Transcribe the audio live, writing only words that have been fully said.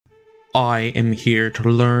I am here to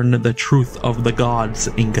learn the truth of the gods,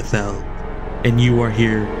 Ingathel, and you are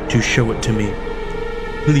here to show it to me.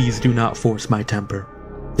 Please do not force my temper.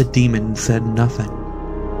 The demon said nothing.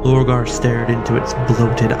 Lorgar stared into its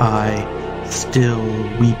bloated eye, still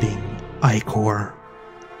weeping ichor.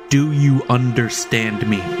 Do you understand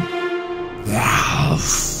me?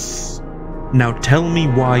 Yes. Now tell me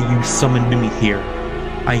why you summoned me here.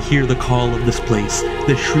 I hear the call of this place,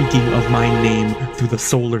 the shrieking of my name through the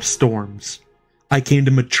solar storms. I came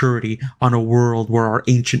to maturity on a world where our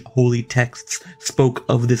ancient holy texts spoke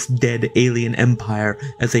of this dead alien empire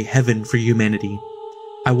as a heaven for humanity.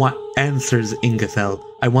 I want answers, Ingathel.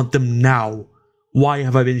 I want them now. Why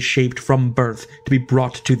have I been shaped from birth to be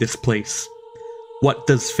brought to this place? What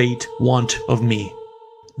does fate want of me?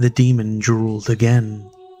 The demon drooled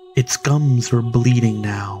again. Its gums were bleeding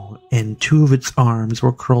now, and two of its arms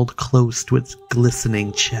were curled close to its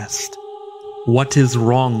glistening chest. What is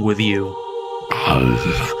wrong with you?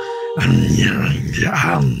 I am nearing the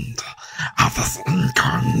end of this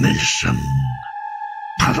incarnation.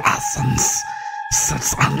 My essence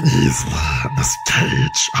sits uneasily in this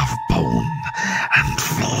cage of bone and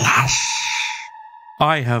flesh.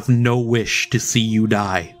 I have no wish to see you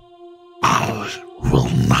die. I will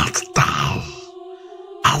not die.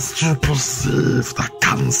 As you perceive the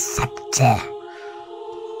concept, we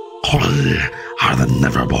are the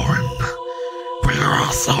neverborn. We are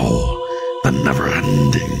also the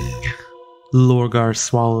never-ending. Lorgar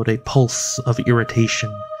swallowed a pulse of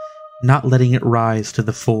irritation, not letting it rise to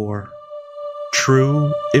the fore.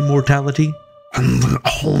 True immortality? In the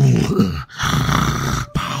only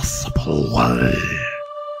possible way.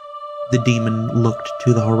 The demon looked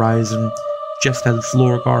to the horizon, just as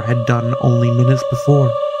Lorgar had done only minutes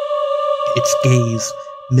before. Its gaze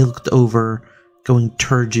milked over, going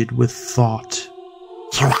turgid with thought.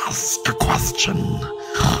 You ask a question,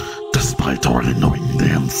 despite already knowing the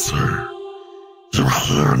answer. You are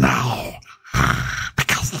here now,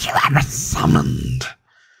 because you are summoned.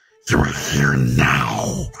 You are here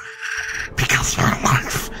now, because your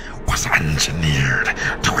life was engineered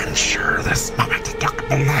to ensure this moment took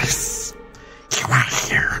place. You are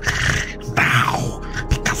here now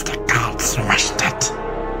because the gods wished it.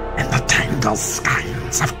 In the tangled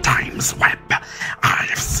skeins of time's web, I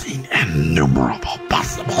have seen innumerable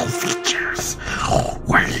possible features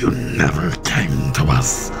where you never came to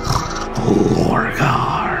us,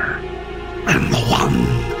 Lorgar. And the one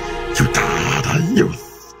you died a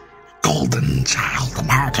youth, golden child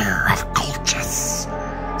martyr of Colchis,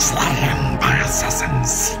 slain by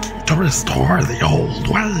assassins seeking to restore the old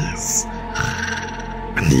ways.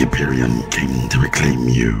 When the Imperium came to reclaim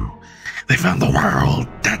you, they found the world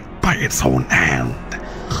dead by its own hand,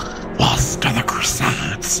 lost to the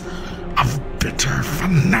crusades of bitter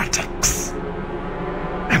fanatics.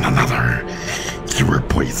 In another, you were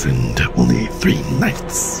poisoned only 3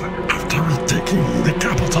 nights after retaking the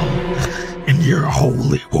capital in your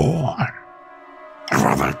holy war.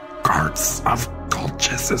 For the guards of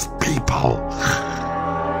Colchis' people,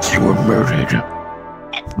 you were murdered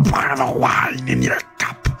by the wine in your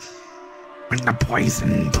cup, when the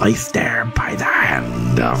poison placed there by the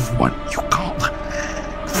hand of what you called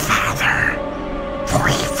Father, for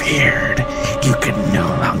he feared you could no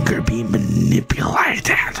longer be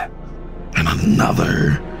manipulated. And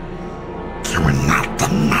another, you were not the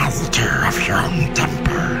master of your own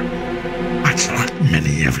temper, much like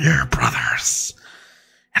many of your brothers.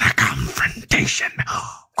 In a confrontation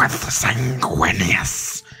with the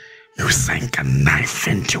Sanguinius, you sank a knife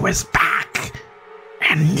into his back,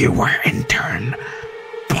 and you were in turn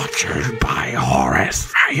butchered by Horus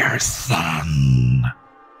for your son.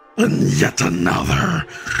 And yet another,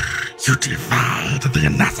 you defied the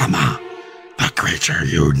anathema, the creature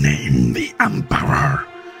you named the Emperor,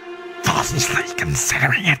 falsely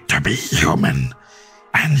considering it to be human,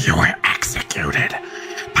 and you were executed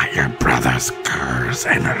by your brother's curse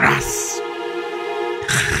and Russ.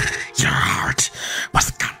 Your heart was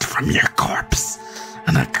cut from your corpse,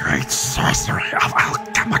 and a great sorcery of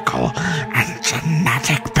alchemical and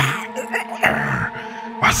genetic power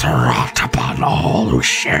was wrought upon all who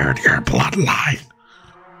shared your bloodline.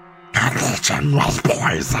 Your legion was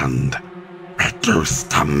poisoned, reduced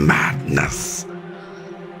to madness,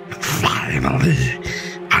 and finally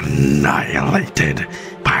annihilated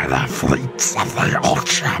by the fleets of the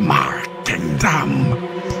Ultramar Kingdom.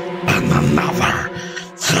 And another,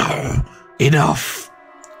 you. Enough!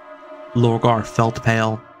 Lorgar felt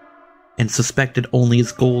pale, and suspected only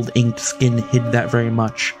his gold-inked skin hid that very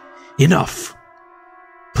much. Enough!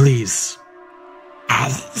 Please.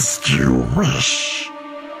 As you wish.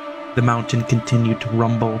 The mountain continued to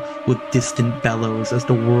rumble with distant bellows as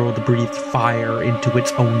the world breathed fire into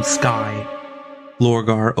its own sky.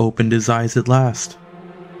 Lorgar opened his eyes at last.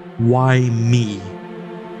 Why me?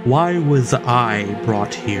 Why was I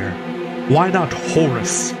brought here? Why not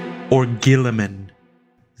Horus or Gilliman?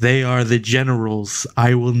 They are the generals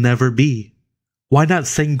I will never be. Why not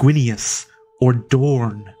Sanguinius or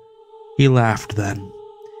Dorn? He laughed then,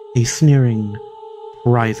 a sneering,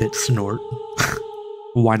 private snort.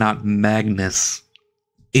 Why not Magnus?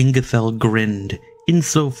 Ingethel grinned,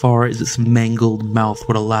 insofar as its mangled mouth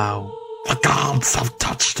would allow. The gods have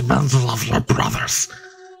touched many of your brothers,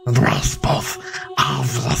 and was both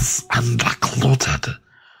obvious and occluded.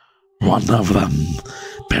 One of them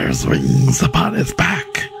bears wings upon his back.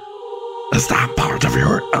 Is that part of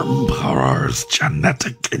your Emperor's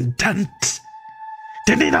genetic intent?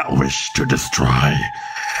 Did he not wish to destroy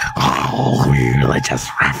all religious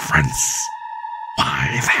reference?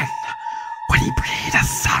 Why then would he breed a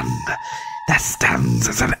son that stands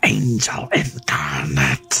as an angel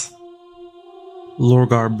incarnate?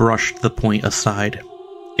 Lorgar brushed the point aside.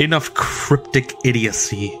 Enough cryptic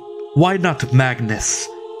idiocy. Why not Magnus?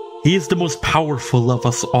 He is the most powerful of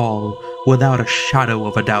us all, without a shadow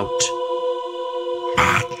of a doubt.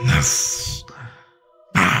 Magnus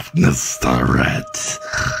the Red,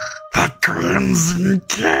 the Crimson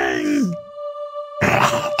King.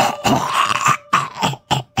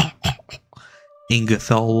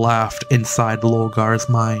 Ingethel laughed inside Lorgar's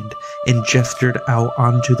mind and gestured out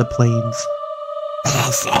onto the plains.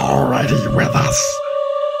 He's already with us,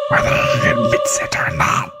 whether he admits it or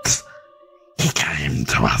not. He came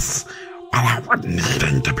to us without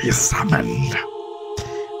needing to be summoned,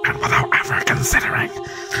 and without ever considering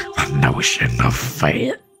the notion of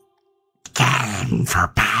fate. Game for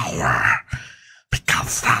power,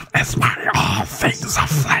 because that is why all things of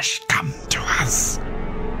flesh come to us.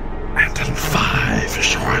 And in 5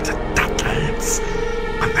 short decades,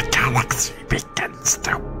 when the galaxy begins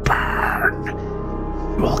to burn,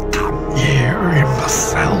 you will come here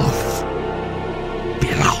himself.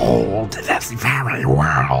 Behold this very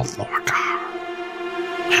world, Lorgar.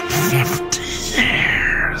 In